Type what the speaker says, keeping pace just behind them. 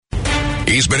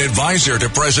He's been advisor to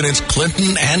Presidents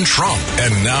Clinton and Trump,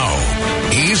 and now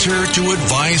he's here to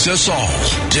advise us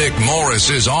all. Dick Morris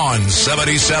is on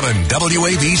 77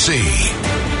 WABC.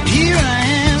 Here I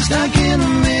am, stuck in the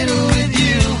middle with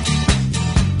you.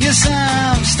 Yes,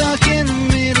 I'm stuck in the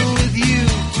middle with you.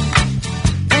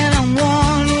 And I'm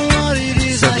wondering what it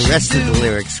is So I the rest should of the do.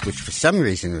 lyrics, which for some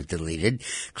reason were deleted,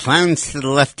 clowns to the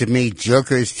left of me,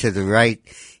 jokers to the right,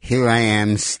 here I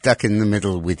am, stuck in the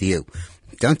middle with you.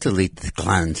 Don't delete the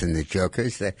clowns and the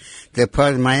jokers. They're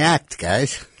part of my act,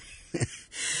 guys.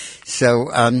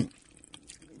 So,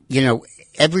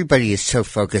 everybody is so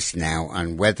focused now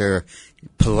on whether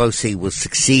Pelosi will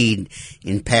succeed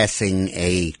in passing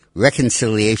a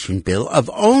reconciliation bill of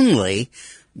only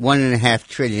 $1.5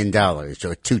 trillion or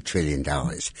 $2 trillion,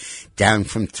 down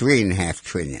from $3.5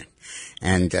 trillion.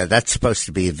 And that's supposed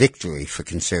to be a victory for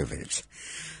conservatives.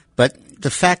 But the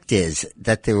fact is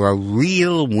that there are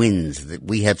real wins that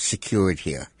we have secured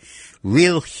here,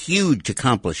 real huge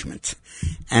accomplishments.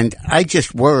 And I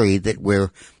just worry that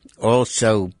we're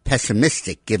also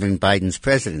pessimistic, given Biden's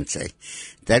presidency,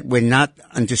 that we're not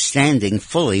understanding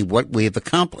fully what we have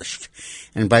accomplished.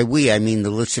 And by we, I mean the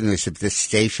listeners of this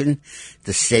station,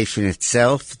 the station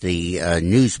itself, the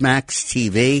Newsmax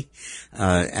TV,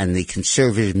 and the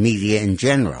conservative media in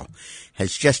general,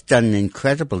 has just done an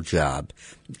incredible job,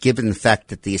 given the fact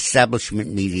that the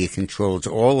establishment media controls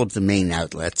all of the main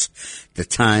outlets, the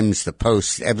Times, the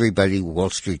Post, everybody,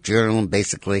 Wall Street Journal,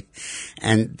 basically,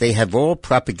 and they have all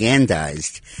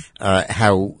propagandized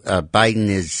how Biden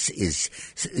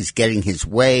is getting his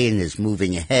way and is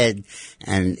moving ahead,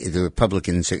 and the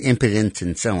Republicans are impotent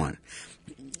and so on.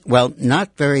 Well,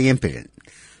 not very impotent.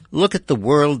 Look at the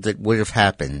world that would have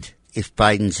happened if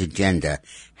Biden's agenda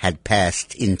had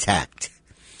passed intact.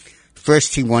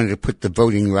 First, he wanted to put the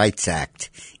Voting Rights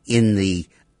Act in the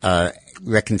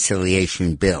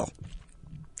reconciliation bill.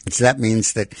 So that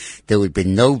means that there would be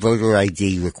no voter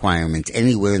ID requirement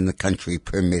anywhere in the country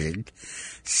permitted.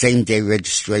 Same-day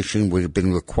registration would have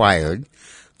been required.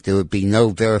 There would be no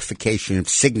verification of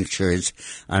signatures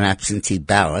on absentee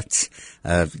ballots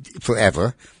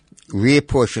forever.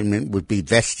 Reapportionment would be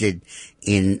vested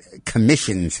in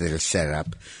commissions that are set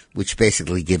up, which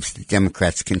basically gives the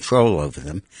Democrats control over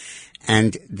them.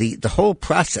 And the whole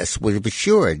process would have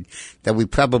assured that we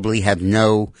probably have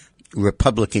no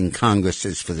Republican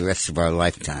Congresses for the rest of our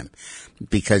lifetime,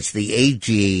 because the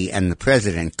AG and the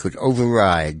president could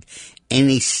override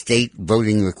any state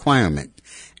voting requirement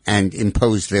and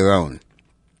impose their own.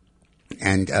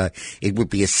 And it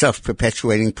would be a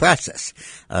self-perpetuating process.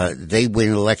 They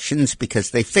win elections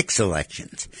because they fix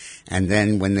elections. And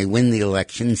then when they win the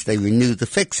elections, they renew the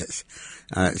fixes.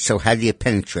 So how do you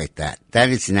penetrate that? That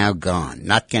is now gone.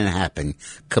 Not going to happen.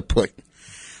 Kaput.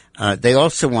 They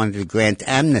also wanted to grant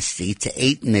amnesty to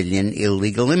 8 million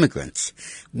illegal immigrants.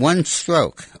 One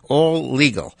stroke. All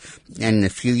legal. And in a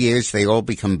few years, they all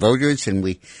become voters, and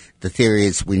the theory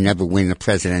is we never win a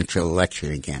presidential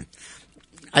election again.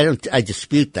 I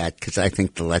dispute that, because I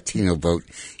think the Latino vote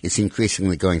is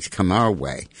increasingly going to come our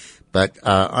way. But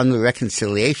on the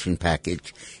reconciliation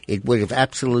package, it would have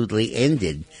absolutely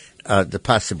ended the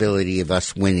possibility of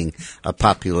us winning a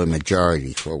popular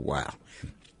majority for a while.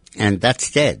 And that's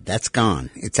dead. That's gone.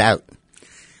 It's out.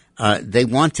 They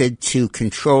wanted to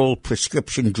control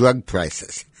prescription drug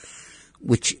prices,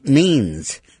 which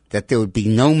means that there would be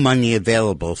no money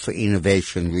available for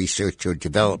innovation, research, or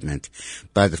development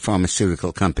by the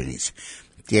pharmaceutical companies.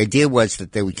 The idea was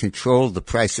that they would control the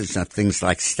prices of things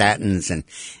like statins and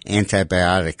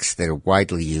antibiotics that are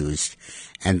widely used,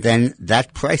 and then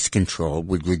that price control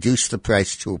would reduce the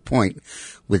price to a point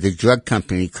where the drug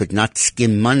company could not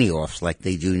skim money off like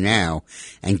they do now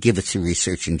and give it to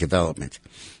research and development.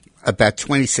 About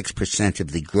 26%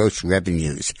 of the gross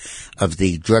revenues of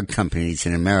the drug companies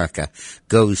in America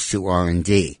goes to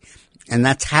R&D. And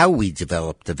that's how we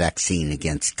developed the vaccine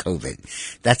against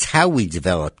COVID. That's how we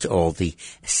developed all the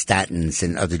statins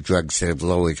and other drugs that have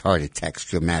lowered heart attacks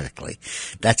dramatically.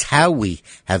 That's how we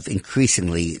have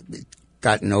increasingly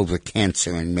gotten over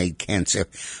cancer and made cancer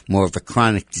more of a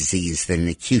chronic disease than an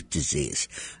acute disease.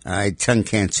 I had tongue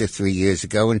cancer 3 years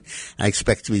ago, and I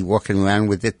expect to be walking around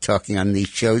with it, talking on these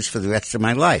shows for the rest of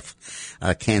my life.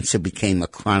 Cancer became a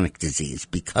chronic disease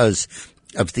because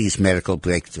of these medical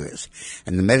breakthroughs.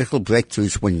 And the medical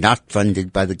breakthroughs were not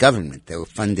funded by the government. They were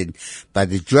funded by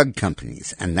the drug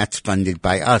companies, and that's funded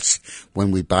by us when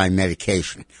we buy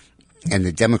medication. And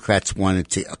the Democrats wanted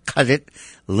to cut it,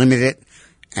 limit it,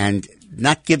 and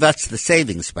not give us the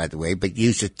savings, by the way, but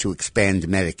use it to expand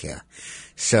Medicare.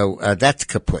 So that's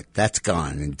kaput. That's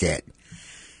gone and dead.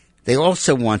 They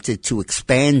also wanted to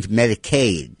expand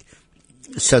Medicaid,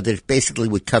 so that it basically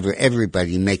would cover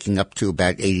everybody making up to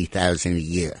about $80,000 a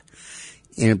year.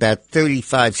 In about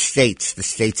 35 states, the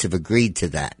states have agreed to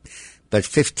that, but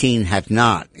 15 have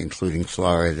not, including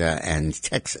Florida and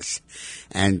Texas.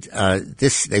 And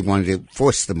this they wanted to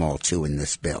force them all to in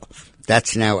this bill.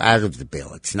 That's now out of the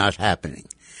bill. It's not happening.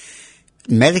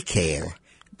 Medicare,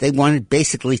 they wanted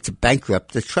basically to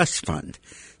bankrupt the trust fund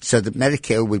so that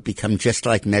Medicare would become just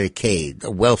like Medicaid,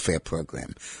 a welfare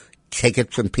program. Take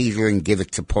it from Peter and give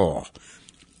it to Paul.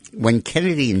 When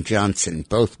Kennedy and Johnson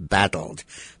both battled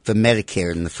for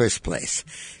Medicare in the first place,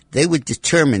 they were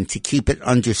determined to keep it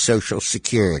under Social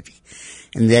Security.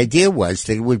 And the idea was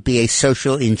that it would be a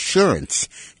social insurance,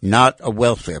 not a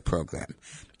welfare program,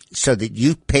 so that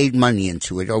you paid money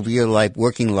into it over your life,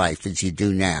 working life, as you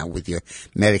do now with your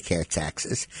Medicare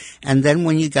taxes. And then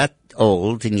when you got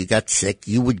old and you got sick,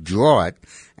 you would draw it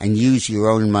and use your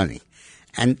own money.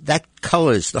 And that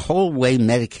colors the whole way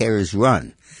Medicare is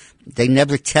run. They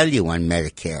never tell you on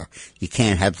Medicare, you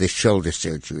can't have this shoulder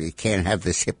surgery, you can't have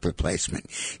this hip replacement,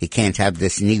 you can't have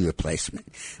this knee replacement.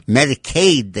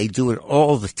 Medicaid, they do it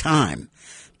all the time,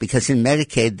 because in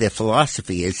Medicaid, their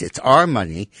philosophy is it's our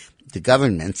money, the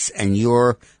government's, and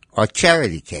you're our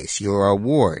charity case, you're our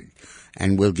ward,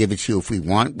 and we'll give it to you if we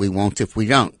want, we won't if we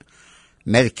don't.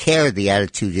 Medicare, the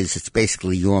attitude is it's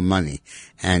basically your money,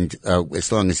 and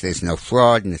as long as there's no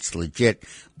fraud and it's legit,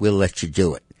 we'll let you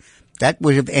do it. That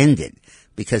would have ended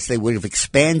because they would have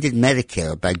expanded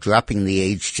Medicare by dropping the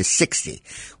age to 60,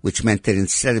 which meant that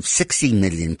instead of 60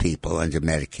 million people under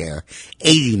Medicare,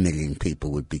 80 million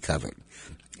people would be covered.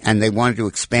 And they wanted to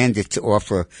expand it to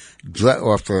offer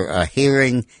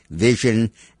hearing,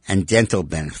 vision, and dental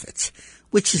benefits,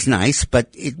 which is nice, but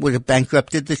it would have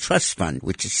bankrupted the trust fund,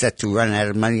 which is set to run out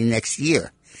of money next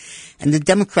year. And the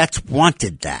Democrats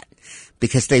wanted that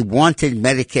because they wanted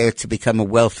Medicare to become a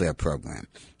welfare program,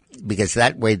 because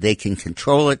that way they can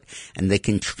control it and they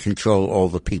can control all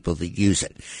the people that use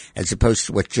it, as opposed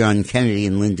to what John Kennedy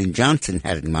and Lyndon Johnson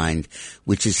had in mind,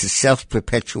 which is a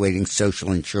self-perpetuating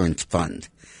social insurance fund.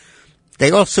 They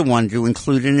also wanted to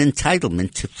include an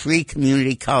entitlement to free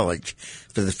community college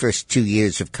for the first 2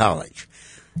 years of college.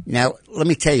 Now, let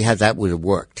me tell you how that would have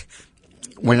worked.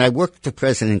 When I worked for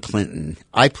President Clinton,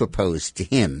 I proposed to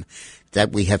him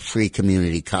that we have free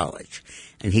community college,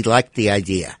 and he liked the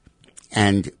idea.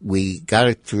 And we got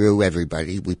it through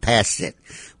everybody. We passed it.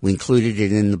 We included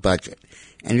it in the budget.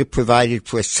 And it provided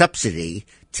for a subsidy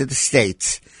to the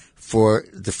states for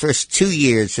the first 2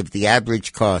 years of the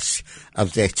average cost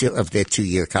of their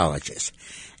 2-year colleges.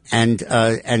 And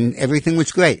everything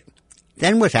was great.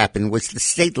 Then what happened was the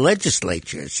state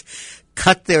legislatures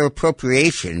cut their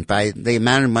appropriation by the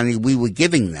amount of money we were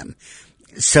giving them,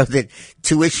 so that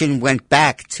tuition went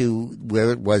back to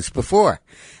where it was before.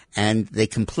 And they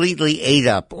completely ate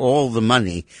up all the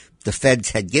money the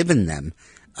feds had given them,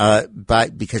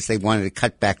 because they wanted to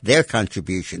cut back their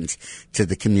contributions to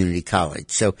the community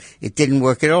college. So it didn't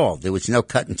work at all. There was no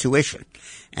cut in tuition.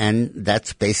 And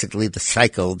that's basically the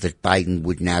cycle that Biden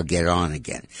would now get on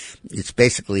again. It's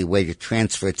basically a way to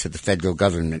transfer to the federal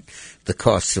government the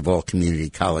costs of all community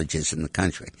colleges in the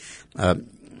country.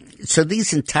 So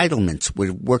these entitlements would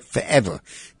have worked forever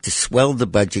to swell the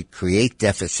budget, create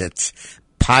deficits,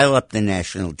 pile up the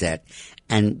national debt,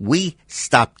 and we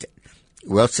stopped it.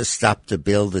 We also stopped the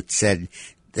bill that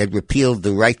repealed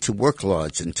the right to work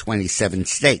laws in 27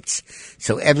 states.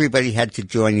 So everybody had to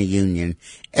join a union,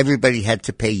 everybody had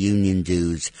to pay union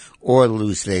dues or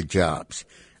lose their jobs.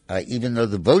 Even though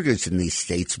the voters in these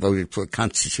states voted for a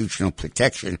constitutional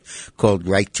protection called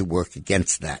right to work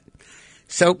against that.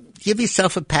 So give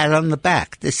yourself a pat on the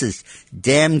back. This is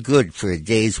damn good for a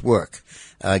day's work.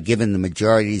 Given the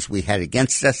majorities we had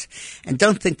against us. And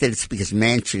don't think that it's because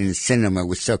Manchin and Sinema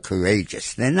were so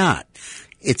courageous. They're not.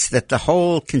 It's that the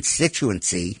whole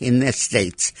constituency in their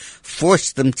states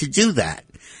forced them to do that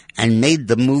and made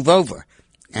them move over.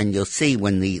 And you'll see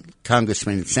when the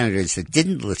congressmen and senators that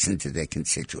didn't listen to their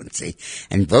constituency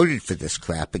and voted for this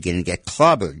crap are going to get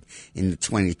clobbered in the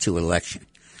 22 election.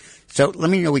 So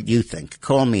let me know what you think.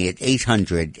 Call me at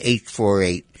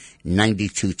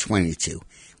 800-848-9222.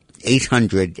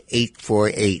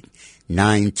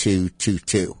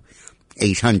 800-848-9222.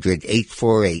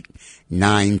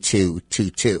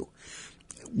 800-848-9222.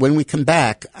 When we come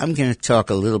back, I'm going to talk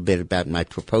a little bit about my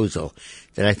proposal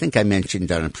that I think I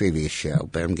mentioned on a previous show,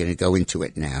 but I'm going to go into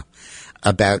it now,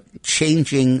 about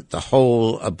changing the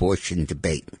whole abortion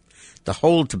debate. The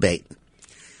whole debate.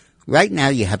 Right now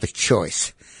you have a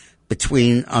choice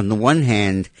between, on the one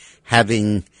hand,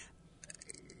 having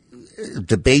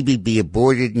the baby be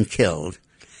aborted and killed,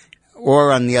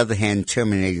 or on the other hand,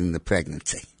 terminating the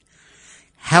pregnancy.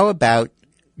 How about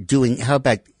terminating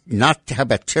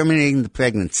the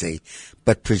pregnancy,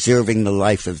 but preserving the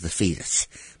life of the fetus?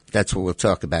 That's what we'll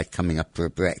talk about coming up for a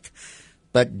break.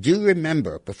 But do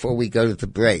remember, before we go to the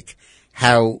break,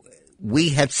 how we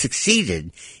have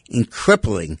succeeded in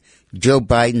crippling Joe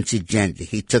Biden's agenda.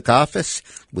 He took office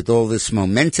with all this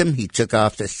momentum. He took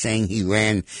office saying he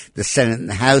ran the Senate and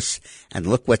the House, and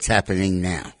look what's happening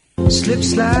now. Slip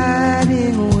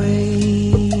sliding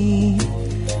away,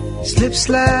 slip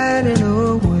sliding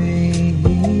away.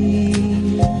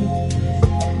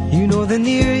 You know, the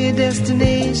nearer your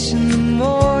destination, the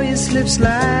more you slip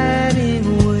sliding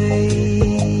away.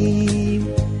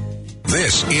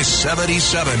 This is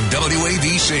 77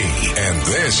 WABC, and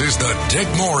this is the Dick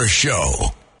Morris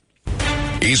Show.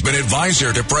 He's been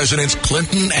advisor to Presidents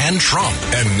Clinton and Trump,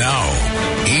 and now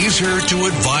he's here to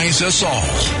advise us all.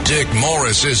 Dick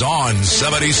Morris is on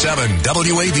 77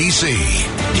 WABC.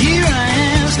 Here I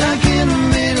am, stuck in the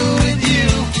middle with you.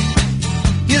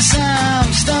 Yes,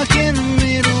 I'm stuck in the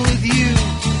middle with you.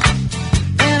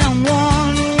 And I'm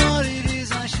wondering what it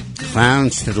is I should do.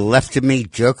 Clowns to the left of me,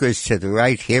 jokers to the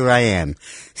right, here I am,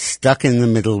 stuck in the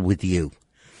middle with you.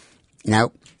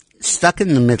 Now, stuck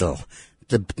in the middle,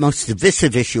 the most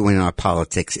divisive issue in our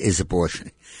politics is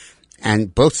abortion.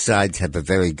 And both sides have a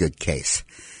very good case.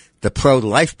 The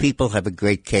pro-life people have a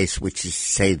great case, which is to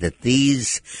say that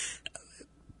these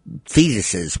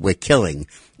fetuses we're killing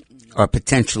are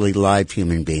potentially live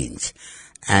human beings,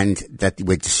 and that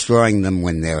we're destroying them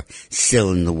when they're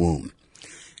still in the womb.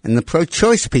 And the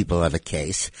pro-choice people have a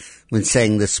case when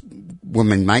saying this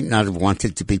woman might not have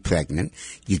wanted to be pregnant,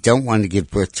 you don't want to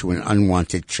give birth to an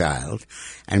unwanted child,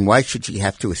 and why should she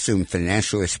have to assume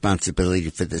financial responsibility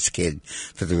for this kid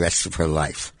for the rest of her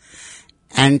life?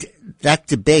 And that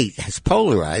debate has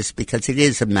polarized because it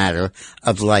is a matter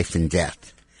of life and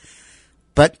death.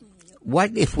 But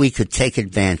what if we could take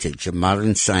advantage of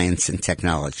modern science and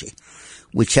technology,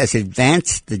 which has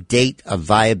advanced the date of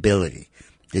viability,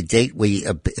 the date where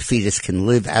a fetus can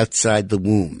live outside the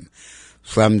womb,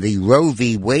 from the Roe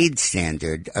v. Wade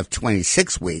standard of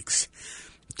 26 weeks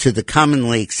to the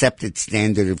commonly accepted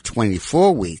standard of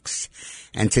 24 weeks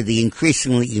and to the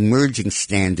increasingly emerging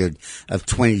standard of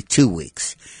 22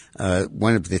 weeks.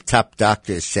 One of the top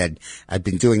doctors said, I've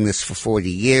been doing this for 40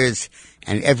 years,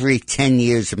 and every 10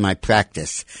 years of my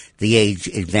practice, the age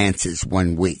advances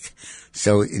 1 week.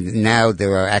 So now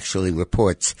there are actually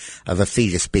reports of a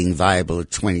fetus being viable at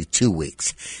 22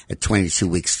 weeks. At 22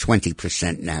 weeks,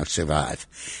 20% now survive.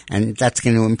 And that's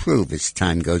going to improve as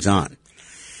time goes on.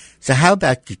 So how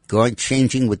about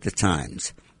changing with the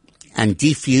times and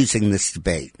defusing this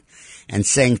debate and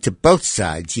saying to both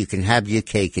sides, you can have your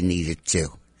cake and eat it too.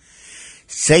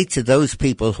 Say to those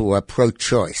people who are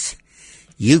pro-choice,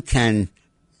 you can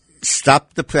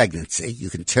stop the pregnancy, you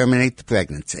can terminate the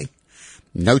pregnancy,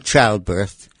 no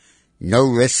childbirth, no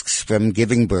risks from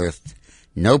giving birth,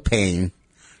 no pain,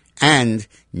 and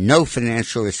no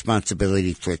financial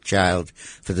responsibility for a child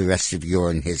for the rest of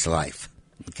your and his life.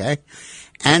 Okay?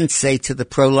 And say to the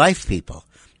pro-life people,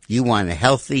 you want a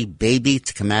healthy baby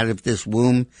to come out of this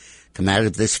womb, come out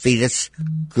of this fetus?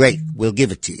 Great, we'll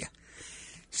give it to you.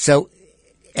 So,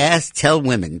 tell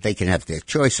women they can have their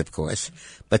choice, of course,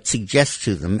 but suggest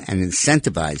to them and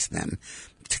incentivize them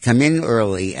to come in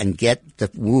early and get the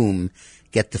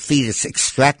fetus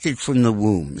extracted from the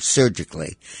womb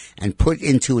surgically and put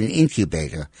into an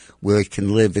incubator where it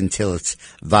can live until it's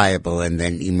viable and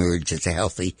then emerge as a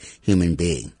healthy human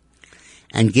being.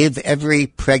 And give every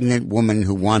pregnant woman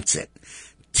who wants it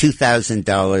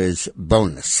 $2,000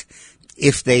 bonus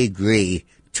if they agree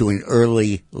to an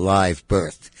early live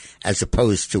birth as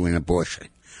opposed to an abortion.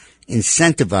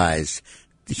 Incentivize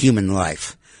the human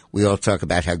life. We all talk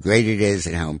about how great it is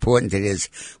and how important it is.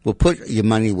 Well, put your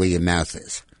money where your mouth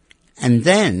is. And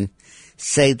then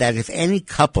say that if any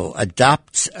couple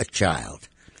adopts a child,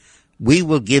 we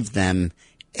will give them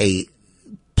a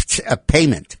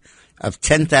payment of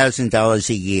 $10,000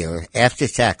 a year after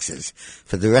taxes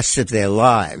for the rest of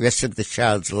the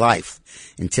child's life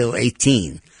until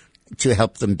 18 to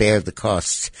help them bear the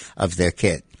costs of their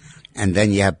kid. And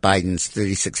then you have Biden's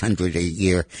 $3,600 a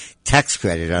year tax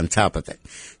credit on top of it.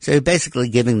 So you're basically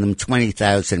giving them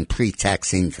 $20,000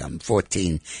 pre-tax income,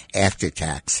 $14,000 after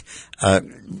tax,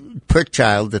 per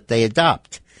child that they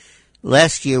adopt.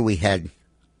 Last year we had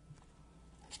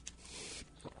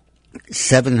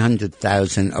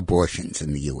 700,000 abortions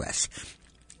in the U.S.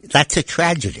 That's a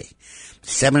tragedy.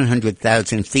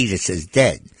 700,000 fetuses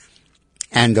dead,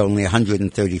 and only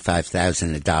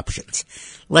 135,000 adoptions.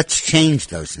 Let's change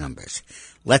those numbers.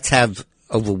 Let's have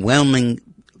overwhelming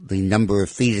the number of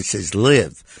fetuses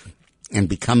live and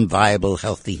become viable,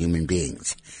 healthy human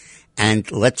beings.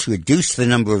 and let's reduce the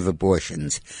number of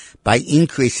abortions by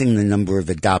increasing the number of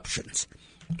adoptions.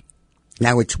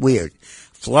 Now, it's weird.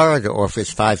 Florida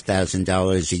offers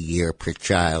 $5,000 a year per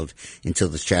child until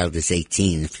the child is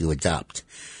 18 if you adopt.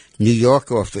 New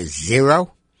York offers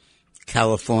 $0.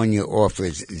 California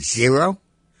offers $0.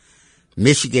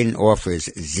 Michigan offers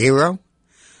 $0.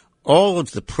 All of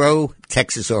the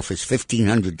Texas offers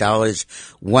 $1,500,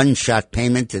 one-shot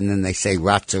payment, and then they say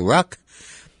ratza ruck.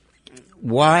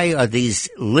 Why are these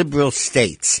liberal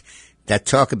states that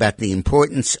talk about the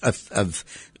importance of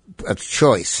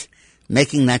choice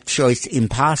making that choice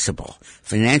impossible,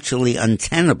 financially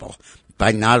untenable,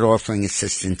 by not offering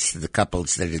assistance to the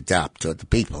couples that adopt or the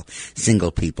people,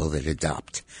 single people that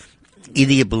adopt?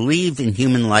 Either you believe in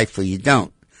human life or you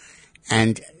don't.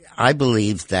 And I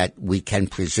believe that we can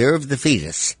preserve the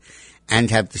fetus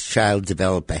and have the child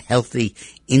develop a healthy,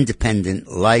 independent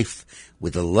life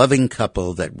with a loving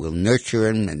couple that will nurture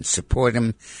him and support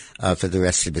him for the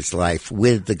rest of his life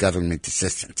with the government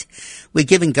assistance. We're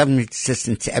giving government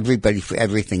assistance to everybody for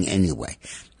everything anyway.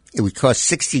 It would cost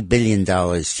 $60 billion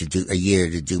a year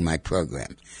to do my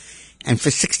program. And for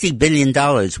 $60 billion,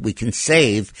 we can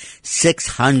save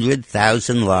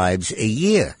 600,000 lives a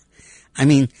year. I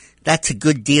mean, that's a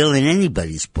good deal in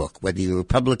anybody's book, whether you're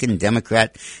Republican,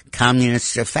 Democrat,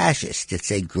 Communist, or Fascist.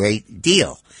 It's a great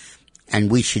deal.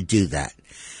 And we should do that.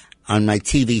 On my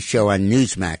TV show on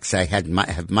Newsmax, I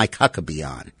have Mike Huckabee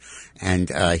on.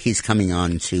 And he's coming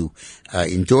on to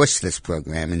endorse this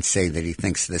program and say that he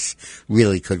thinks this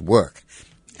really could work.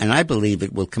 And I believe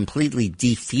it will completely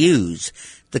defuse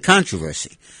the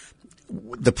controversy.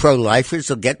 The pro-lifers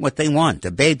will get what they want,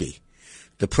 a baby.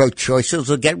 The pro-choicers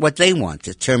will get what they want,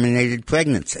 a terminated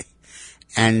pregnancy.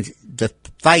 And the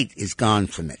fight is gone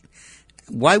from it.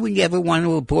 Why would you ever want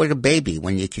to abort a baby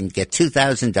when you can get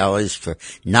 $2,000 for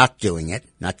not doing it,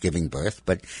 not giving birth,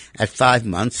 but at 5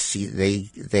 months they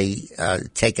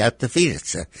take out the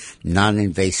fetus, a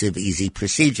non-invasive, easy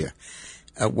procedure?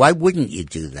 Why wouldn't you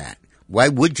do that? Why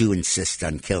would you insist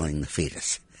on killing the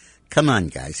fetus? Come on,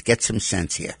 guys, get some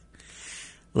sense here.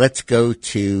 Let's go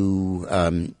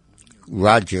to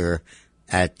Roger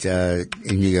in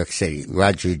New York City.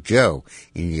 Roger Joe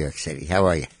in New York City. How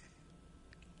are you?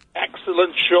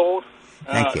 Excellent show.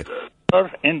 Thank you.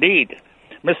 Indeed.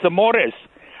 Mr. Morris,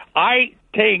 I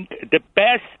think the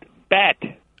best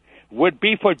bet would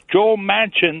be for Joe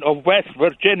Manchin of West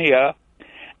Virginia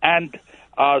and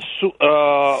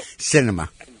Sinema.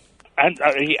 And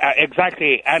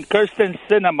exactly, and Kirsten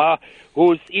Sinema,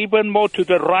 who's even more to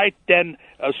the right than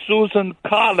Susan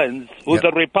Collins, who's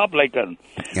a Republican.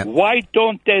 Yep. Why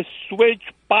don't they switch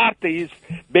parties,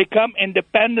 become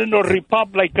independent or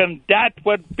Republican? That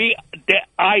would be the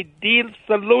ideal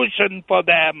solution for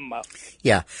them.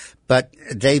 Yeah, but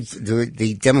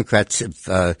the Democrats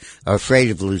are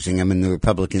afraid of losing them, and the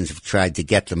Republicans have tried to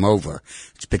get them over.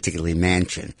 It's particularly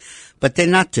Manchin. But they're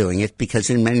not doing it because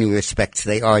in many respects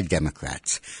they are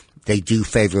Democrats. They do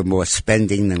favor more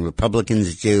spending than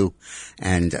Republicans do,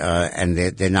 and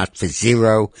they're not for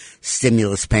zero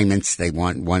stimulus payments. They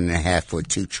want $1.5 or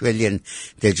 $2 trillion.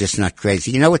 They're just not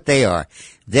crazy. You know what they are?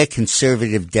 They're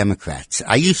conservative Democrats.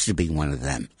 I used to be one of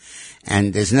them,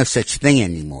 and there's no such thing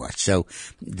anymore. So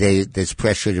there's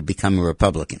pressure to become a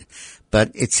Republican.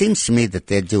 But it seems to me that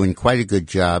they're doing quite a good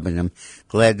job, and I'm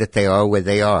glad that they are where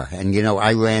they are. And, you know,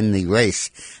 I ran the race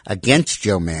against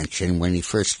Joe Manchin when he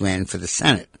first ran for the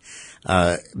Senate.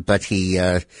 But he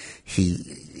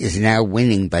is now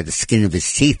winning by the skin of his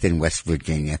teeth in West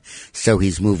Virginia, so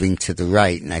he's moving to the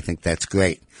right, and I think that's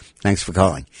great. Thanks for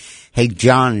calling. Hey,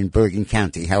 John in Bergen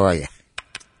County, how are you?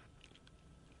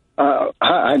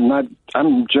 Hi,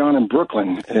 I'm John in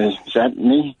Brooklyn. Is that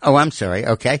me? Oh, I'm sorry.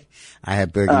 Okay. I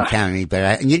have Bergen County,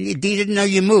 but you didn't know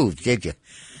you moved, did you?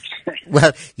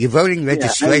 Well, your voting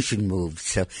registration moved,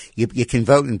 so you can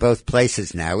vote in both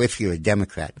places now if you're a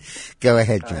Democrat. Go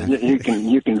ahead, John. You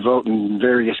can vote in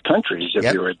various countries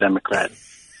if you're a Democrat.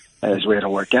 As way to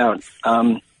work out.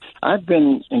 I've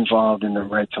been involved in the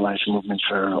Right to Life movement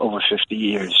for over 50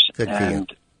 years. Good for you.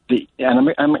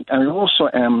 I also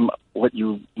am what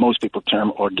most people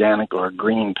term organic or a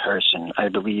green person. I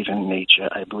believe in nature.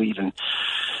 I believe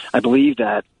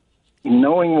that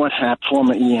knowing what happened,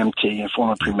 former EMT and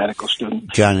former pre-medical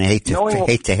student. John, I hate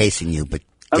to hasten you, but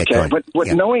get going. But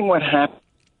knowing what happened.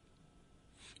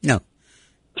 No.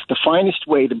 The finest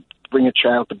way to bring a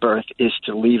child to birth is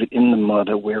to leave it in the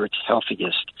mother where it's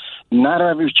healthiest. Not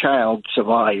every child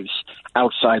survives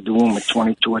outside the womb at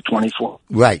 22 or 24.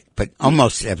 Right, but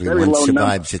almost everyone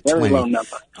survives at 20. Low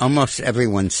number. Almost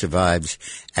everyone survives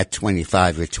at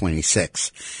 25 or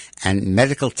 26. And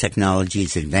medical technology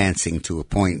is advancing to a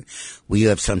point where you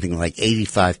have something like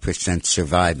 85%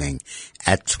 surviving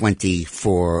at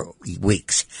 24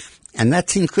 weeks. And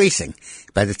that's increasing.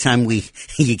 By the time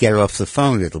you get off the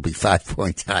phone, it'll be 5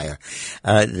 points higher.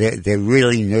 They're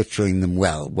really nurturing them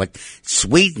well.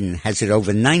 Sweden has it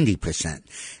over 90%.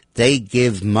 They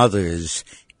give mothers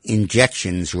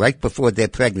injections right before their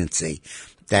pregnancy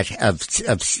that of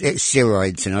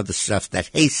steroids and other stuff that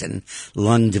hasten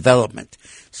lung development.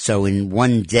 So in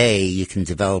one day, you can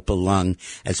develop a lung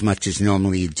as much as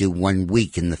normally you do 1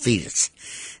 week in the fetus.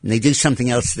 And they do something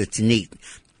else that's neat.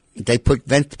 They put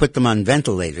them on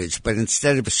ventilators, but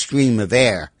instead of a stream of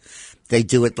air, they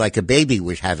do it like a baby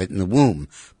would have it in the womb,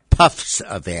 puffs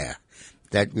of air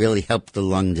that really help the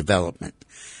lung development.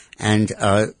 And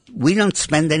we don't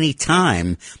spend any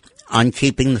time on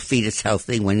keeping the fetus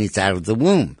healthy when he's out of the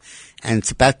womb. And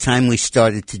it's about time we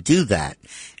started to do that.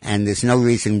 And there's no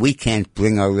reason we can't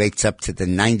bring our rates up to the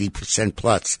 90%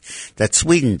 plus that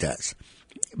Sweden does.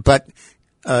 But,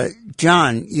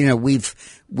 John, we've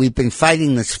been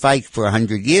fighting this fight for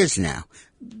 100 years now.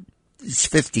 It's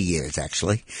 50 years,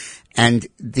 actually. And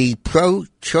the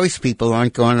pro-choice people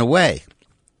aren't going away.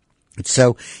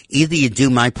 So either you do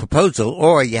my proposal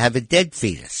or you have a dead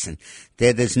fetus, and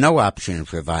there's no option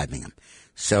of reviving him.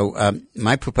 So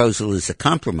my proposal is a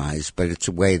compromise, but it's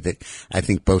a way that I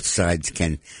think both sides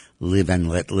can live and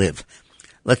let live.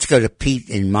 Let's go to Pete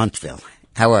in Montville.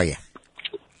 How are you?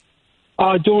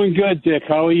 Doing good, Dick.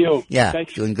 How are you? Yeah,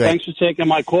 doing great. Thanks for taking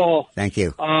my call. Thank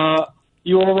you.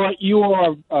 You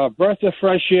are a breath of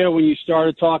fresh air when you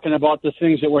started talking about the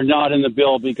things that were not in the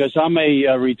bill, because I'm a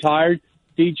retired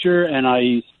teacher and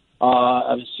I'm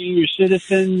a senior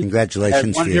citizen.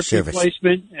 Congratulations for your service.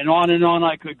 Replacement, and on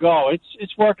I could go.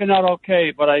 It's working out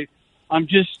okay, but I'm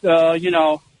just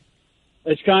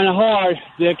it's kind of hard,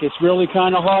 Dick. It's really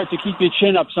kind of hard to keep your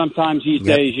chin up sometimes these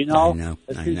days. I know.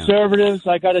 As conservatives,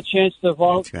 I got a chance to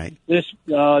vote this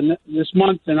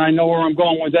month, and I know where I'm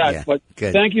going with that. Yeah, but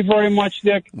good. Thank you very much,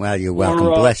 Dick. Well, you're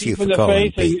welcome. Bless you for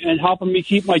calling, Pete. And helping me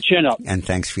keep my chin up. And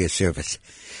thanks for your service.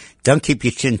 Don't keep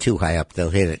your chin too high up.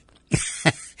 They'll hit it.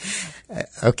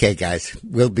 Okay, guys,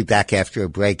 we'll be back after a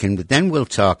break, and then we'll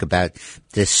talk about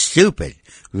this stupid,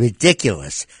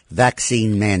 ridiculous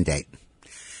vaccine mandate.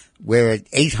 We're at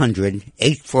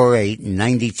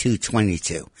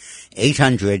 800-848-9222.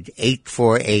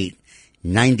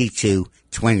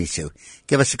 800-848-9222.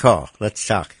 Give us a call. Let's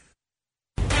talk.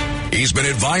 He's been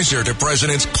advisor to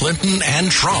Presidents Clinton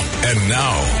and Trump, and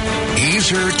now he's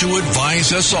here to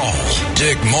advise us all.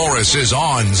 Dick Morris is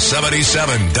on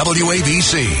 77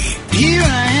 WABC. Here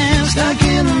I am, stuck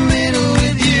in the middle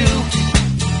with you.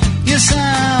 Yes,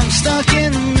 I'm stuck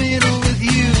in the middle with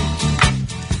you.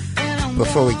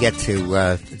 Before we get to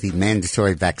the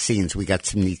mandatory vaccines, we got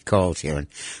some neat calls here and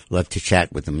love to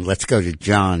chat with them. Let's go to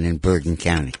John in Bergen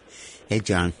County. Hey,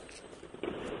 John.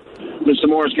 Mr.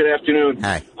 Morris, good afternoon.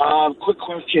 Hi. Quick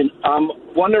question. I'm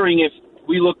wondering if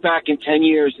we look back in 10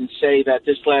 years and say that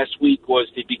this last week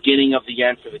was the beginning of the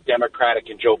end for the Democratic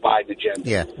and Joe Biden agenda.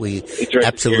 Yeah,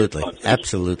 absolutely.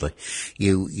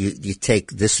 You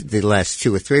take the last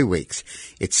 2 or 3 weeks.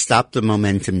 It stopped the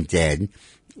momentum dead.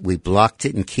 We blocked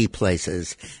it in key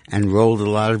places and rolled a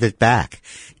lot of it back.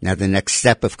 Now, the next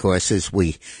step, of course, is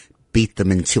we beat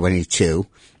them in 22.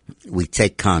 We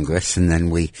take Congress, and then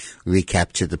we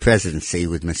recapture the presidency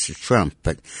with Mr. Trump.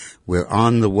 But we're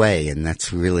on the way, and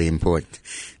that's really important.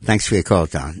 Thanks for your call,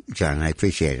 John. I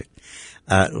appreciate it.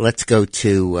 Let's go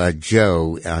to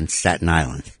Joe on Staten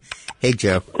Island. Hey,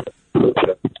 Joe.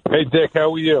 Hey, Dick.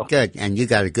 How are you? Good, and you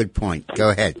got a good point. Go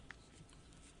ahead.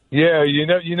 Yeah, you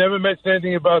never mentioned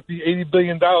anything about the $80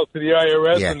 billion to the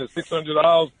IRS and the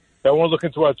 $600 that won't look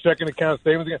into our checking account,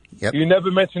 savings account. Yep. You never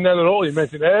mentioned that at all. You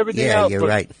mentioned everything else. Yeah, you're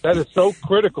right. That is so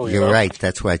critical. You're right.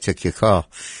 That's why I took your call.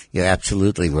 You're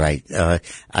absolutely right. I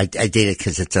did it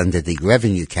because it's under the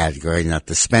revenue category, not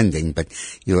the spending, but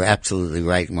you're absolutely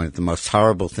right. One of the most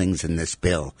horrible things in this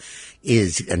bill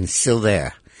is, and it's still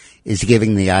there, is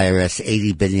giving the IRS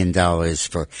 $80 billion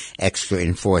for extra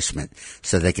enforcement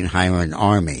so they can hire an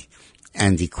army,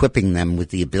 and equipping them with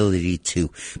the ability to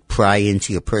pry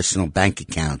into your personal bank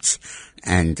accounts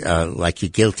and like you're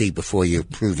guilty before you're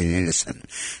proven innocent.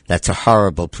 That's a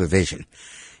horrible provision.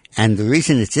 And the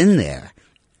reason it's in there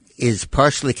is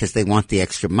partially because they want the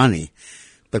extra money,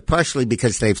 but partially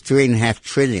because they have $3.5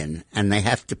 trillion and they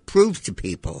have to prove to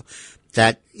people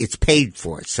that it's paid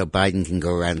for, so Biden can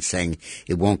go around saying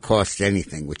it won't cost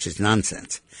anything, which is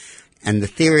nonsense. And the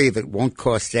theory of it won't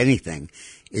cost anything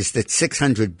is that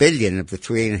 $600 billion of the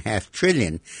 $3.5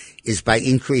 trillion is by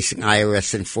increasing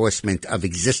IRS enforcement of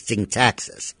existing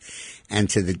taxes. And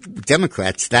to the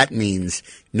Democrats, that means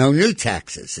no new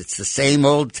taxes. It's the same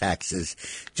old taxes,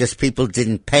 just people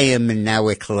didn't pay them and now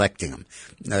we're collecting them.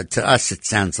 To us, it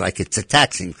sounds like it's a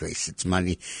tax increase. It's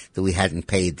money that we hadn't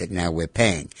paid that now we're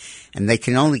paying. And they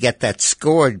can only get that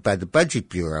scored by the Budget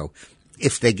Bureau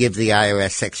if they give the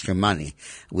IRS extra money,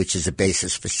 which is a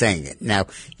basis for saying it. Now,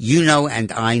 you know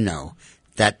and I know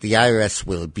that the IRS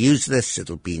will abuse this.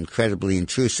 It'll be incredibly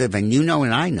intrusive. And you know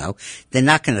and I know they're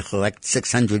not going to collect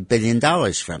 $600 billion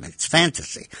from it. It's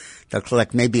fantasy. They'll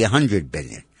collect maybe $100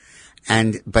 billion.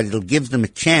 But it'll give them a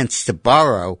chance to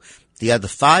borrow the other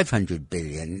 $500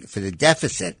 billion for the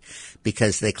deficit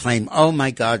because they claim, oh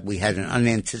my God, we had an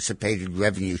unanticipated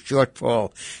revenue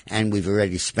shortfall and we've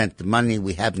already spent the money.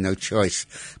 We have no choice,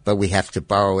 but we have to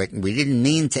borrow it. And we didn't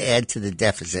mean to add to the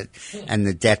deficit and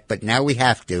the debt, but now we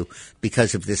have to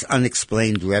because of this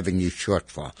unexplained revenue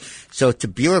shortfall. So it's a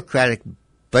bureaucratic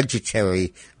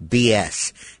budgetary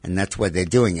BS, and that's why they're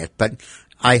doing it. But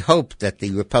I hope that the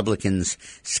Republicans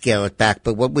scale it back.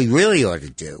 But what we really ought to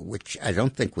do, which I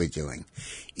don't think we're doing,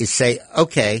 is say,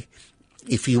 okay,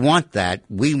 if you want that,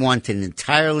 we want an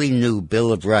entirely new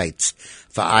Bill of Rights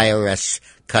for IRS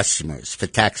customers, for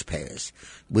taxpayers.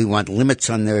 We want limits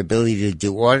on their ability to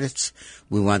do audits.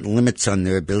 We want limits on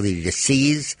their ability to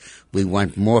seize. We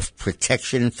want more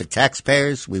protection for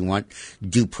taxpayers. We want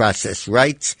due process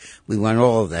rights. We want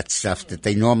all of that stuff that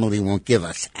they normally won't give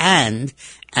us. And,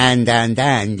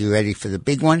 you ready for the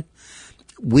big one?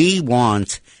 We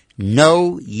want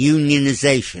no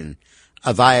unionization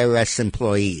of IRS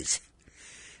employees.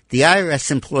 The IRS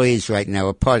employees right now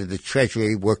are part of the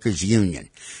Treasury Workers Union.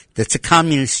 That's a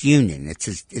communist union.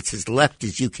 It's as left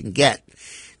as you can get.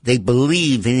 They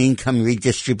believe in income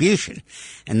redistribution.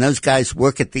 And those guys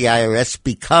work at the IRS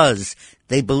because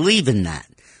they believe in that.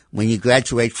 When you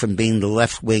graduate from being the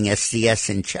left-wing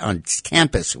SDS on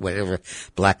campus, or whatever,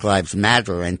 Black Lives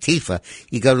Matter or Antifa,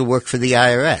 you go to work for the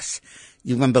IRS.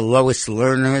 You remember Lois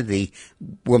Lerner, the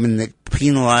woman that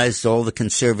penalized all the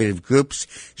conservative groups?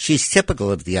 She's typical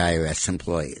of the IRS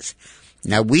employees.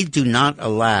 Now, we do not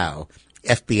allow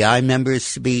FBI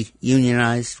members to be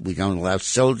unionized. We don't allow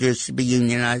soldiers to be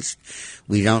unionized.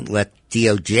 We don't let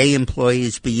DOJ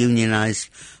employees be unionized.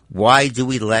 Why do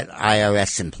we let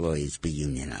IRS employees be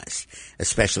unionized,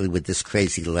 especially with this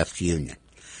crazy left union?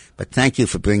 But thank you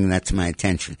for bringing that to my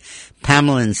attention.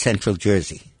 Pamela in Central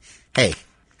Jersey. Hey,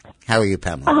 how are you,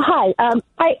 Pamela? Hi.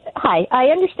 I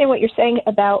understand what you're saying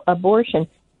about abortion,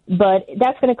 but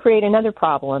that's going to create another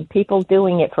problem, people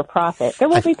doing it for profit. There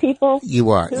will be people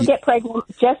who get pregnant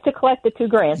just to collect the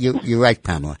 $2,000. You're right,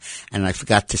 Pamela. And I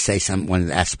forgot to say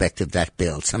one aspect of that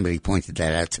bill. Somebody pointed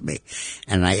that out to me.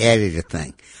 And I added a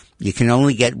thing. You can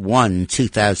only get one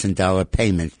 $2,000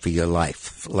 payment for your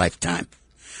lifetime.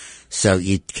 So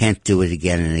you can't do it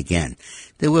again and again.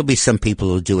 There will be some people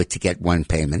who do it to get one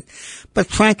payment. But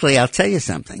frankly, I'll tell you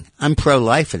something. I'm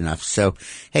pro-life enough. So,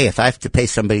 hey, if I have to pay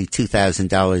somebody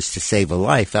 $2,000 to save a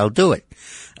life, I'll do it.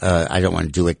 I don't want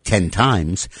to do it 10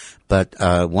 times, but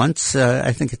once,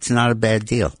 I think it's not a bad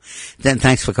deal. Then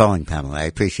thanks for calling, Pamela. I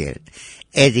appreciate it.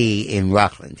 Eddie in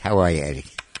Rockland. How are you, Eddie?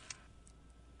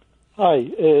 Hi,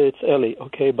 it's Ellie.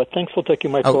 Okay, but thanks for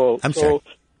taking my call. I'm sorry.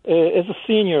 As a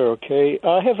senior, okay,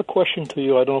 I have a question to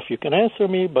you. I don't know if you can answer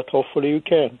me, but hopefully you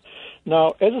can.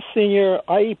 Now, as a senior,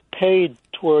 I paid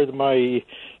toward my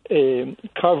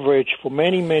coverage for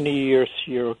many, many years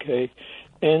here, okay?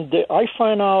 And I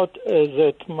find out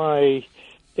that my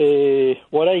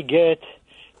what I get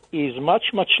is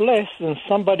much, much less than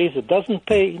somebody that doesn't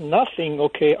pay nothing,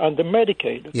 okay, under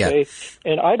Medicaid, okay?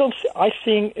 Yeah. And I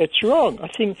think it's wrong. I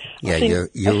think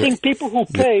people who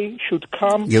pay should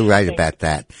come. You're right about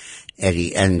that,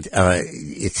 Eddie, and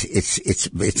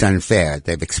it's unfair.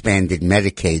 They've expanded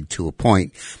Medicaid to a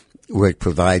point where it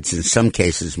provides, in some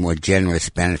cases, more generous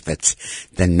benefits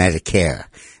than Medicare,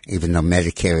 even though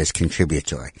Medicare is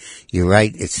contributory. You're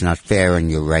right, it's not fair, and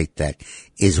you're right, that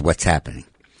is what's happening.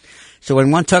 So what I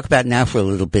want to talk about now for a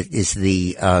little bit is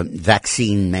the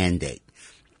vaccine mandate.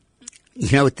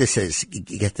 You know what this is?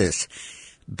 Get this.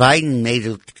 Biden made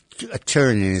a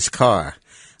turn in his car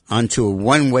onto a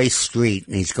one-way street,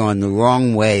 and he's gone the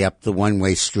wrong way up the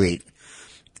one-way street.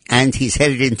 And he's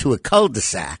headed into a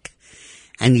cul-de-sac,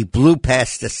 and he blew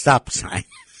past a stop sign.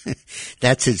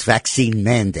 That's his vaccine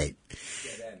mandate.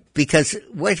 Because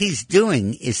what he's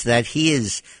doing is that he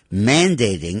is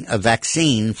mandating a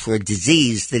vaccine for a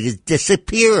disease that is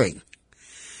disappearing.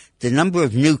 The number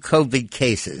of new COVID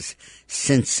cases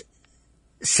since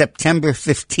September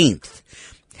 15th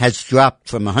has dropped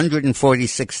from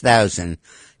 146,000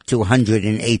 to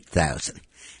 108,000.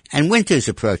 And winter's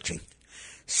approaching.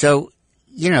 So,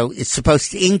 it's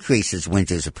supposed to increase as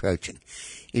winter's approaching.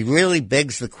 It really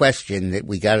begs the question that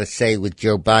we got to say with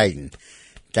Joe Biden.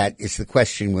 That is the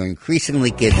question we're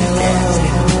increasingly getting to ask.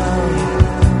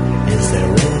 Is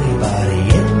there anybody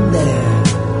in there?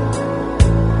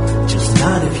 Just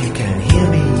not if you can hear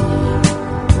me.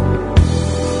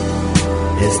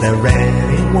 Is there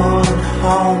anyone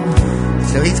home?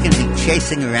 So he's going to be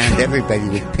chasing around everybody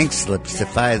with pink slips to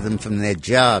fire them from their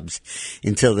jobs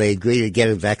until they agree to get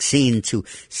a vaccine to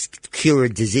cure a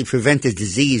disease, prevent a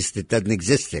disease that doesn't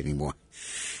exist anymore.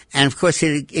 And of course,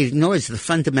 it ignores the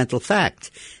fundamental fact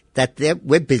that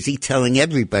we're busy telling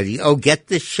everybody, get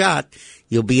this shot,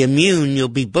 you'll be immune, you'll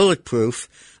be bulletproof.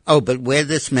 But wear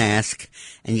this mask,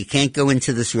 and you can't go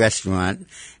into this restaurant,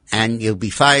 and you'll be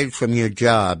fired from your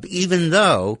job, even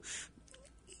though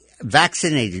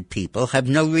vaccinated people have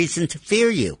no reason to fear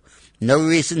you, no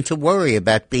reason to worry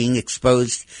about being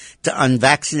exposed to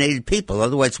unvaccinated people.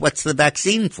 Otherwise, what's the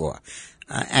vaccine for?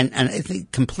 And I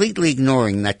think completely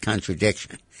ignoring that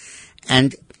contradiction.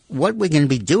 And what we're going to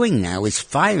be doing now is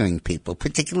firing people,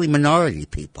 particularly minority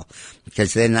people,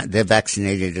 because they're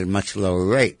vaccinated at a much lower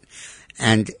rate.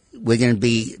 And we're going to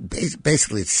be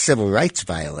basically it's a civil rights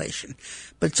violation,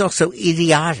 but it's also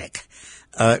idiotic.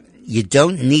 You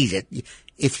don't need it.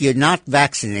 If you're not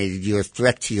vaccinated, you're a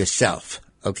threat to yourself.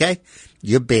 Okay?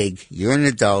 You're big. You're an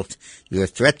adult. You're a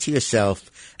threat to yourself.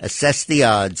 Assess the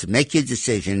odds. Make your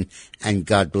decision, and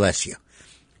God bless you.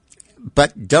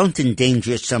 But don't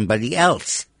endanger somebody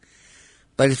else.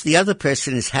 But if the other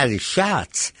person has had his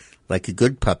shots, like a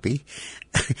good puppy,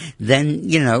 then,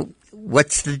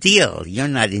 what's the deal? You're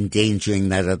not endangering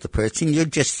that other person. You're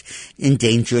just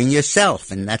endangering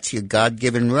yourself, and that's your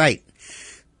God-given right.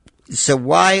 So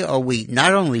why are we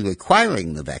not only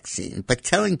requiring the vaccine, but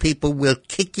telling people we'll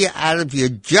kick you out of your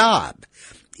job,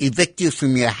 evict you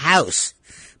from your house,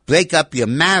 break up your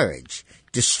marriage,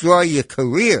 destroy your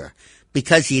career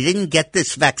because you didn't get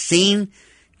this vaccine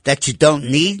that you don't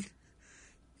need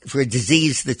for a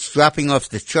disease that's dropping off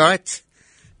the charts?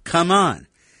 Come on.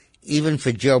 Even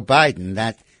for Joe Biden,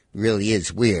 that really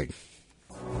is weird.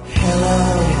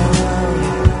 Hello,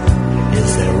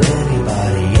 is there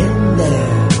anybody in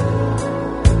there?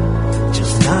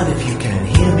 Just not if you can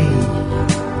hear me.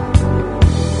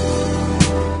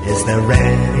 Is there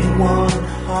anyone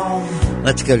home?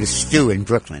 Let's go to Stu in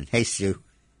Brooklyn. Hey, Stu.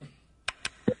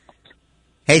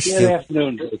 Hey, Stu. Good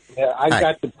afternoon. I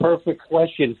got the perfect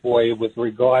question for you with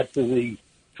regard to the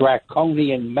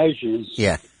draconian measures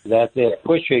that they're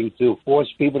pushing to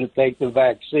force people to take the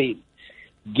vaccine.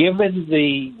 Given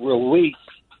the release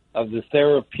of the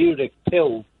therapeutic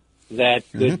pill that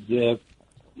could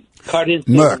cut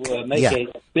into, make a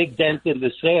big dent in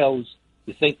the sales,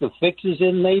 you think the fix is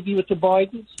in maybe with the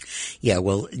Bidens? Yeah,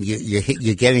 well,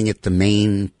 you're getting at the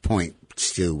main point,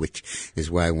 Stu, which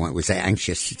is why I was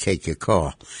anxious to take your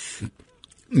call.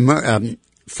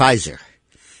 Pfizer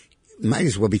might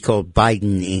as well be called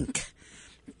Biden Inc.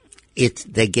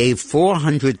 They gave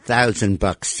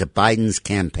 $400,000 to Biden's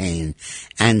campaign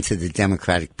and to the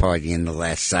Democratic Party in the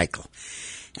last cycle,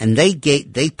 and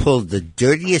they pulled the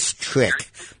dirtiest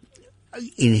trick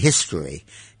in history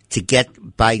to get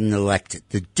Biden elected.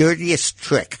 The dirtiest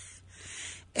trick.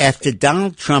 After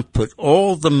Donald Trump put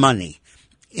all the money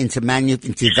into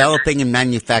developing and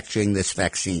manufacturing this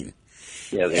vaccine.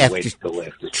 Yeah, they waited till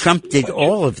after Trump did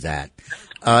all of that.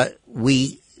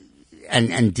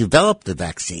 And developed the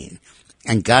vaccine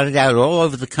and got it out all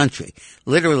over the country.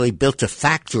 Literally built a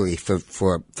factory for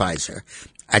Pfizer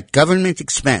at government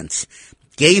expense.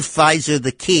 Gave Pfizer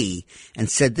the key and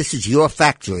said, "This is your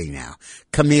factory now.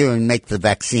 Come here and make the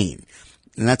vaccine."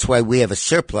 And that's why we have a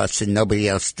surplus and nobody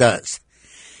else does.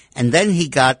 And then he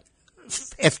got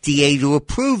FDA to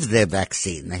approve their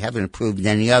vaccine. They haven't approved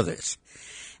any others.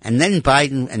 And then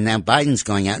now Biden's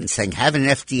going out and saying, have an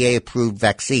FDA-approved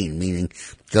vaccine, meaning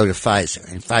go to Pfizer.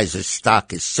 And Pfizer's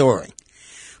stock is soaring.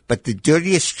 But the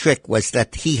dirtiest trick was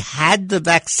that he had the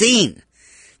vaccine.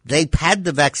 They had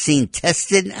the vaccine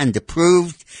tested and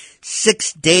approved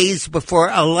 6 days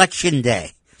before Election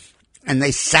Day. And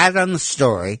they sat on the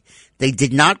story. They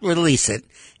did not release it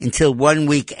until 1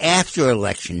 week after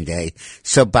Election Day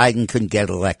so Biden couldn't get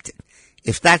elected.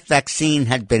 If that vaccine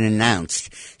had been announced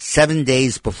 7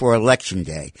 days before Election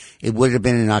Day, it would have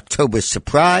been an October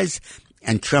surprise,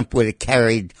 and Trump would have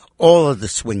carried all of the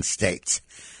swing states,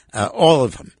 all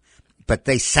of them. But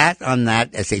they sat on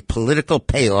that as a political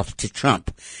payoff to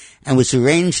Trump, and was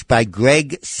arranged by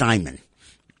Greg Simon.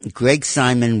 Greg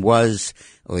Simon was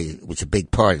a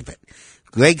big part of it.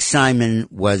 Greg Simon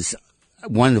was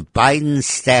one of Biden's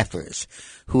staffers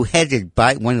who headed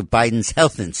one of Biden's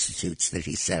health institutes that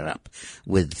he set up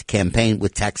with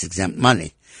tax-exempt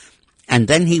money. And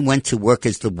then he went to work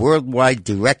as the worldwide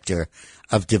director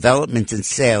of development and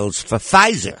sales for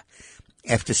Pfizer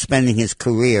after spending his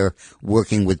career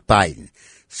working with Biden.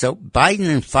 So Biden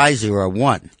and Pfizer are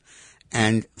one.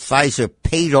 And Pfizer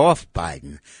paid off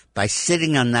Biden by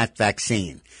sitting on that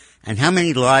vaccine. And how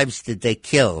many lives did they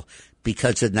kill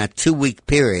because in that 2-week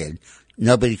period,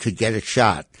 nobody could get a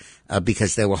shot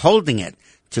because they were holding it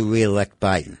to reelect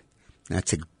Biden?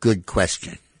 That's a good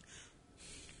question.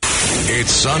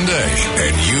 It's Sunday,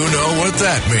 and you know what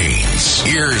that means.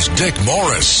 Here's Dick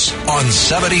Morris on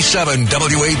 77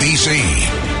 WABC.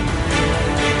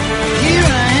 Here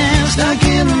I am, stuck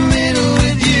in the middle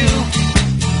with you.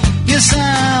 Yes,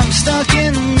 I'm stuck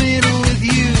in the middle with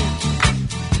you.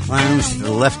 Clowns to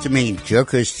the left of me,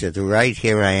 jokers to the right.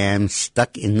 Here I am,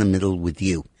 stuck in the middle with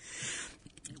you.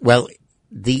 Well,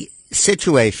 the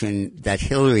situation that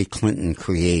Hillary Clinton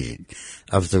created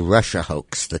of the Russia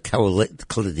hoax, the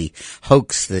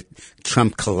hoax that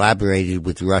Trump collaborated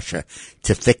with Russia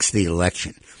to fix the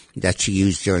election, that she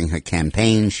used during her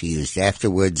campaign, she used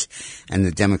afterwards, and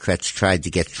the Democrats tried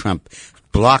to get Trump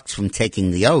blocked from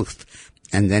taking the oath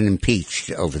and then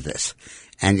impeached over this.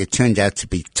 And it turned out to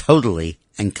be totally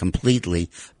and completely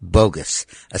bogus,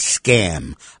 a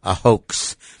scam, a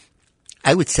hoax.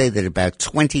 I would say that about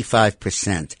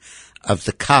 25% of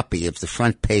the copy of the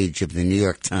front page of the New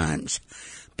York Times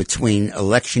between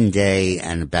Election Day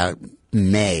and about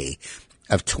May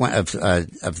of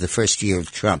the first year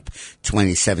of Trump,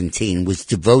 2017, was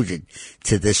devoted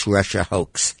to this Russia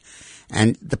hoax.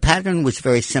 And the pattern was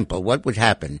very simple. What would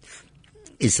happen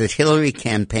is that Hillary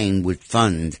campaign would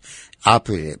fund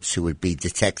operatives who would be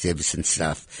detectives and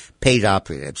stuff, paid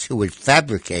operatives who would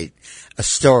fabricate a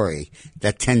story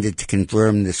that tended to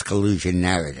confirm this collusion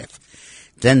narrative.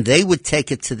 Then they would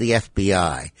take it to the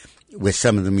FBI, where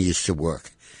some of them used to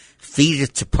work, feed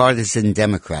it to partisan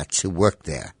Democrats who worked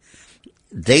there.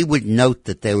 They would note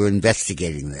that they were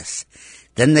investigating this.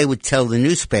 Then they would tell the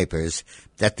newspapers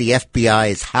that the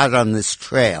FBI is hot on this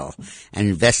trail and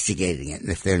investigating it. And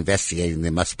if they're investigating,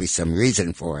 there must be some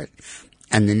reason for it.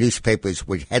 And the newspapers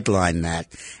would headline that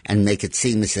and make it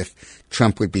seem as if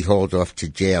Trump would be hauled off to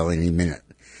jail any minute.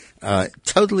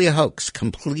 Totally a hoax,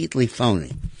 completely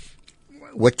phony.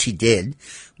 What she did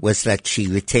was that she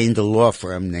retained a law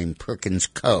firm named Perkins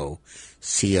Coie,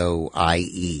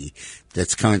 C-O-I-E,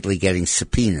 that's currently getting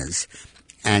subpoenas.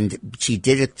 And she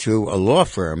did it through a law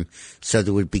firm so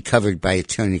that it would be covered by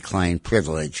attorney-client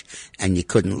privilege, and you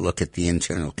couldn't look at the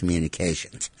internal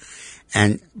communications.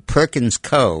 And Perkins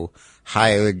Coie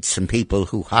hired some people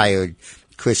who hired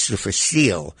Christopher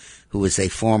Steele, who was a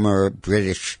former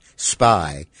British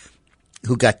spy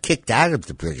who got kicked out of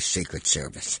the British Secret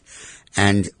Service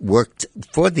and worked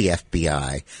for the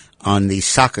FBI on the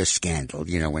soccer scandal,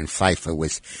 when FIFA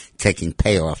was taking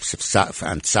payoffs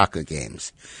on soccer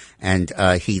games. And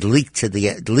he leaked to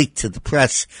the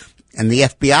press, and the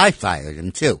FBI fired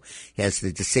him too. He has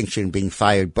the distinction of being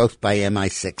fired both by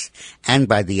MI6 and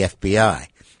by the FBI.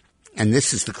 And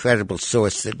this is the credible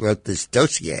source that wrote this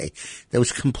dossier that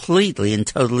was completely and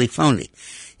totally phony.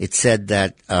 It said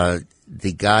that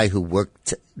the guy who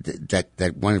worked,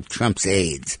 that one of Trump's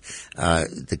aides,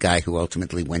 the guy who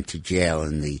ultimately went to jail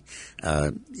in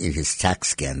his tax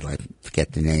scandal, I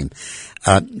forget the name,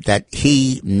 that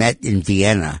he met in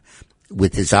Vienna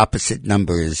with his opposite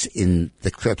numbers from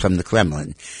the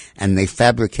Kremlin, and they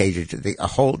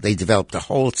they developed a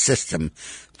whole system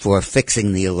for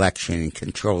fixing the election and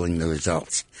controlling the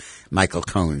results. Michael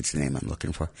Cohen's the name I'm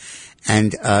looking for.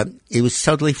 And it was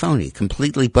totally phony,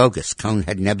 completely bogus. Cohen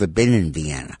had never been in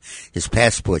Vienna. His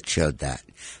passport showed that.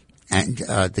 And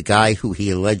the guy who he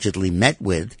allegedly met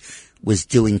with was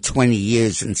doing 20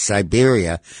 years in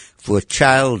Siberia for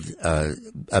child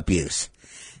abuse.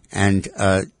 And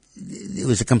it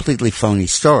was a completely phony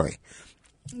story.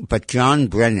 But John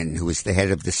Brennan, who was the head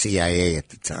of the CIA at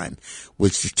the time,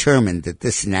 was determined that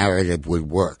this narrative would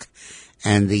work.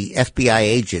 And the FBI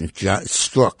agent,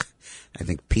 Strzok, I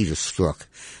think Peter Strzok,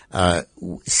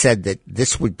 said that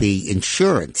this would be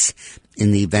insurance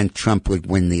in the event Trump would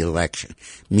win the election,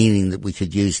 meaning that we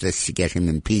could use this to get him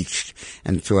impeached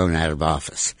and thrown out of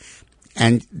office.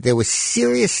 And there were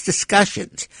serious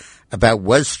discussions about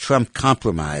was Trump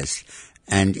compromised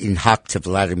and in hoc to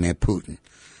Vladimir Putin.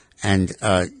 And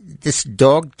this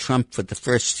dogged Trump for the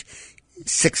first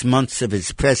 6 months of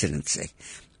his presidency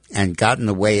and got in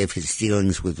the way of his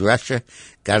dealings with Russia,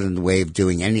 got in the way of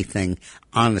doing anything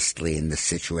honestly in this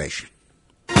situation.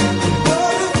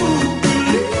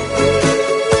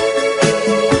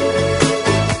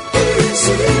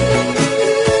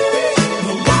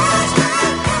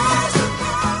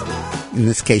 In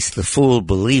this case, the fool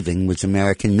believing was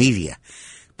American media.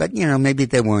 But, maybe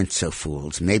they weren't so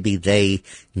fools. Maybe they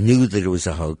knew that it was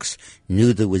a hoax,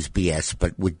 knew there was BS,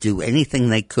 but would do anything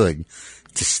they could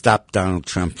to stop Donald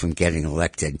Trump from getting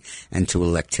elected and to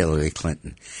elect Hillary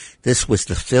Clinton. This was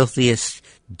the filthiest,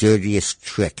 dirtiest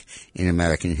trick in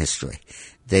American history.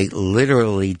 They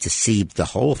literally deceived the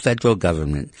whole federal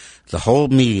government, the whole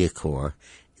media corps,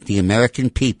 the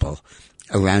American people,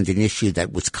 around an issue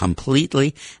that was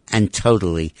completely and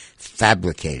totally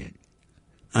fabricated.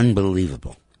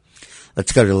 Unbelievable.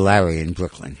 Let's go to Larry in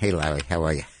Brooklyn. Hey, Larry, how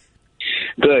are you?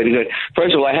 Good.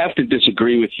 First of all, I have to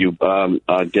disagree with you,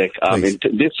 Dick.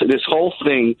 This whole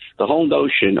thing, the whole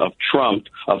notion of Trump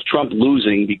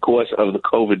losing because of the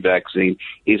COVID vaccine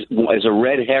is a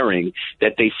red herring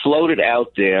that they floated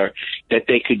out there that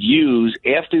they could use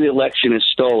after the election is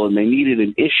stolen. They needed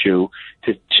an issue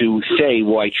to say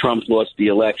why Trump lost the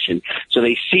election. So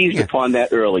they seized upon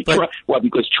that early.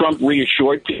 Because Trump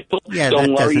reassured people,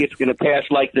 don't worry, it's going to pass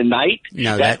like the night.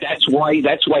 No, that's why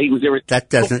he was there.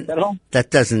 That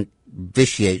doesn't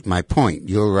vitiate my point.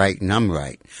 You're right and I'm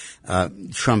right.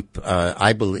 Trump,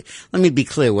 I believe, let me be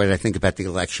clear what I think about the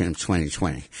election of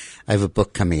 2020. I have a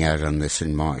book coming out on this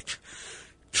in March.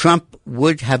 Trump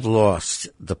would have lost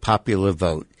the popular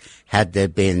vote had there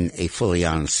been a fully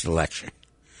honest election.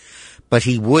 But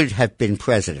he would have been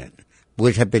president,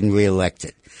 would have been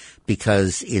reelected,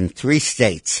 because in 3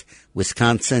 states,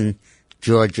 Wisconsin,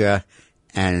 Georgia,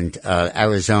 and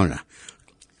Arizona,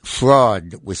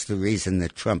 fraud was the reason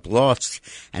that Trump lost,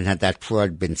 and had that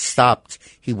fraud been stopped,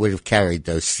 he would have carried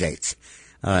those states.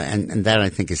 And that, I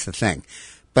think, is the thing.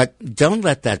 But don't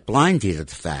let that blind you to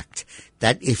the fact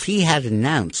that if he had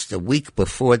announced a week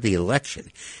before the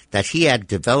election that he had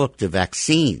developed a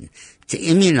vaccine to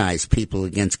immunize people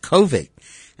against COVID,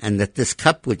 and that this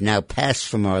cup would now pass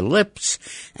from our lips,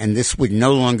 and this would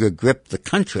no longer grip the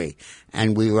country,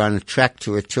 and we were on a track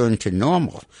to return to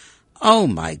normal. Oh,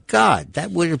 my God,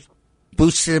 that would have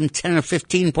boosted him 10 or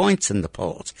 15 points in the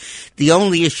polls. The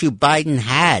only issue Biden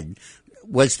had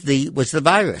was the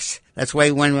virus. That's why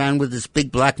he went around with this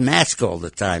big black mask all the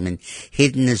time and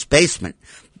hid in his basement,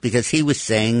 because he was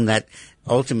saying that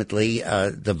ultimately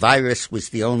the virus was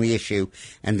the only issue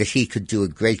and that he could do a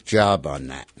great job on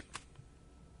that.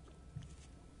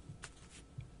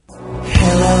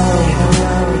 Hello,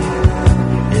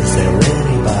 is there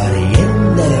anybody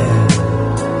in there?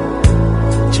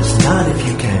 Just not if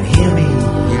you can hear me.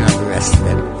 You know the rest of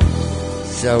it.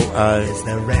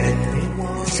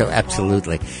 So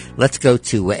absolutely. Let's go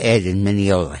to Ed in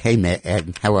Mineola. Hey,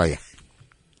 Ed, how are you?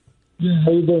 Yeah,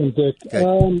 how you doing, Dick?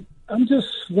 I'm just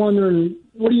wondering,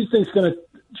 what do you think is going to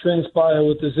transpire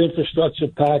with this infrastructure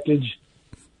package?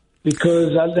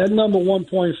 Because that number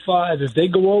 1.5, if they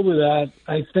go over that,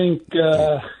 I think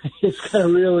it's going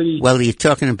to really... Well, you're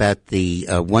talking about the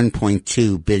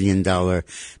 $1.2 billion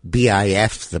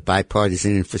BIF, the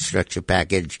Bipartisan Infrastructure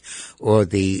Package, or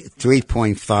the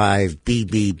 3.5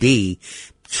 BBB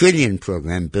trillion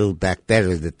program, Build Back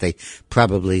Better, that they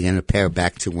probably going to pare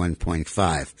back to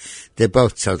 1.5. They're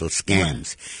both total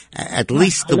scams. At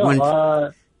least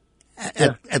the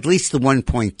At least the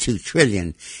 1.2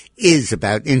 trillion is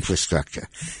about infrastructure.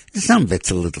 Some of it's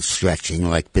a little stretching,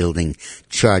 like building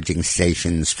charging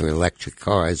stations for electric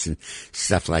cars and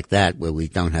stuff like that, where we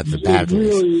don't have the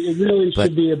batteries. It really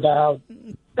should be about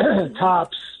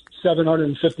tops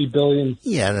 $750 billion.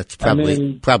 Yeah, that's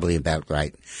probably about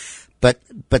right. But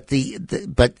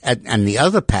the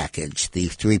other package, the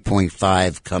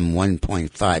 3.5 come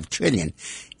 1.5 trillion,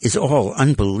 is all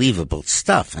unbelievable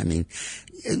stuff. I mean,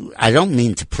 I don't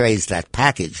mean to praise that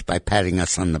package by patting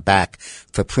us on the back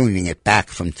for pruning it back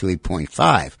from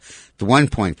 3.5. The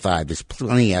 1.5 is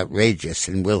plenty outrageous,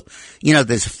 and there's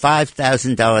a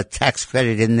 $5,000 tax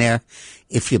credit in there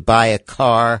if you buy a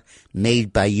car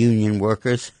made by union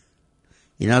workers.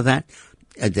 You know that?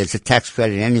 There's a tax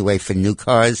credit anyway for new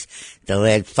cars. They'll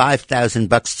add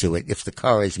 $5,000 to it if the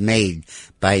car is made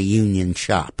by a union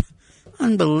shop.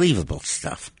 Unbelievable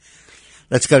stuff.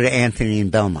 Let's go to Anthony in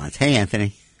Belmont. Hey,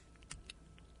 Anthony.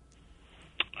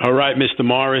 All right, Mr.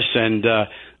 Morris, and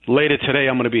later today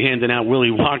I'm going to be handing out Willy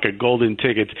Wonka golden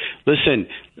tickets. Listen,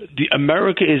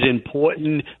 America is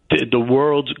important. The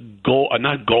world's gold,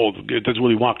 not gold, that's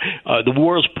Willy Wonka. The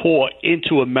world's poor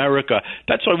into America.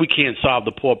 That's why we can't solve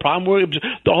the poor problem.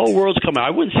 The whole world's coming.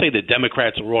 I wouldn't say the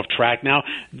Democrats are off track now.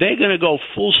 They're going to go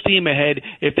full steam ahead.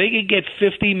 If they could get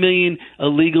 50 million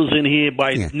illegals in here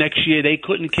by next year, they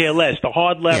couldn't care less. The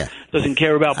hard left doesn't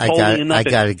care about polling and nothing. I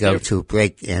got to go to a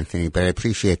break, Anthony, but I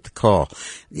appreciate the call.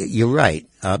 You're right.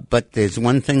 But there's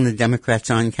one thing the Democrats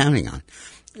aren't counting on.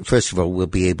 First of all, we'll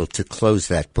be able to close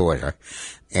that border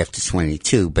after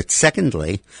 22. But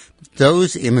secondly,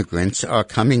 those immigrants are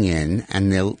coming in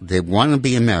and they want to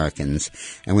be Americans.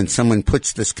 And when someone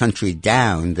puts this country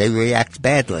down, they react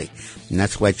badly. And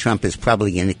that's why Trump is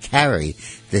probably going to carry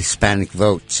the Hispanic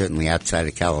vote, certainly outside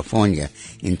of California,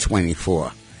 in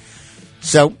 24.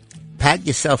 So pat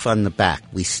yourself on the back.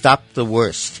 We stopped the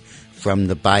worst from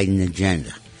the Biden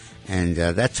agenda. And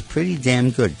that's pretty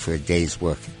damn good for a day's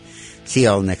work. See you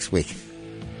all next week.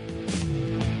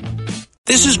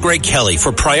 This is Greg Kelly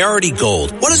for Priority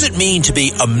Gold. What does it mean to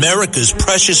be America's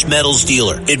precious metals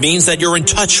dealer? It means that you're in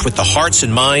touch with the hearts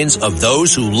and minds of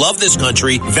those who love this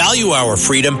country, value our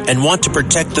freedom, and want to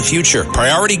protect the future.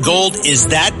 Priority Gold is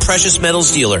that precious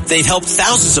metals dealer. They've helped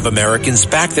thousands of Americans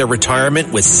back their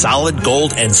retirement with solid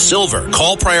gold and silver.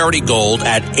 Call Priority Gold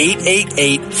at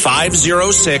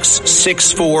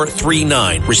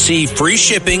 888-506-6439. Receive free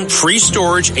shipping, free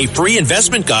storage, a free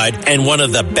investment guide, and one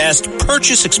of the best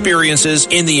purchase experiences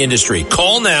in the industry.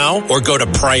 Call now or go to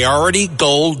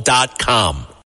PriorityGold.com.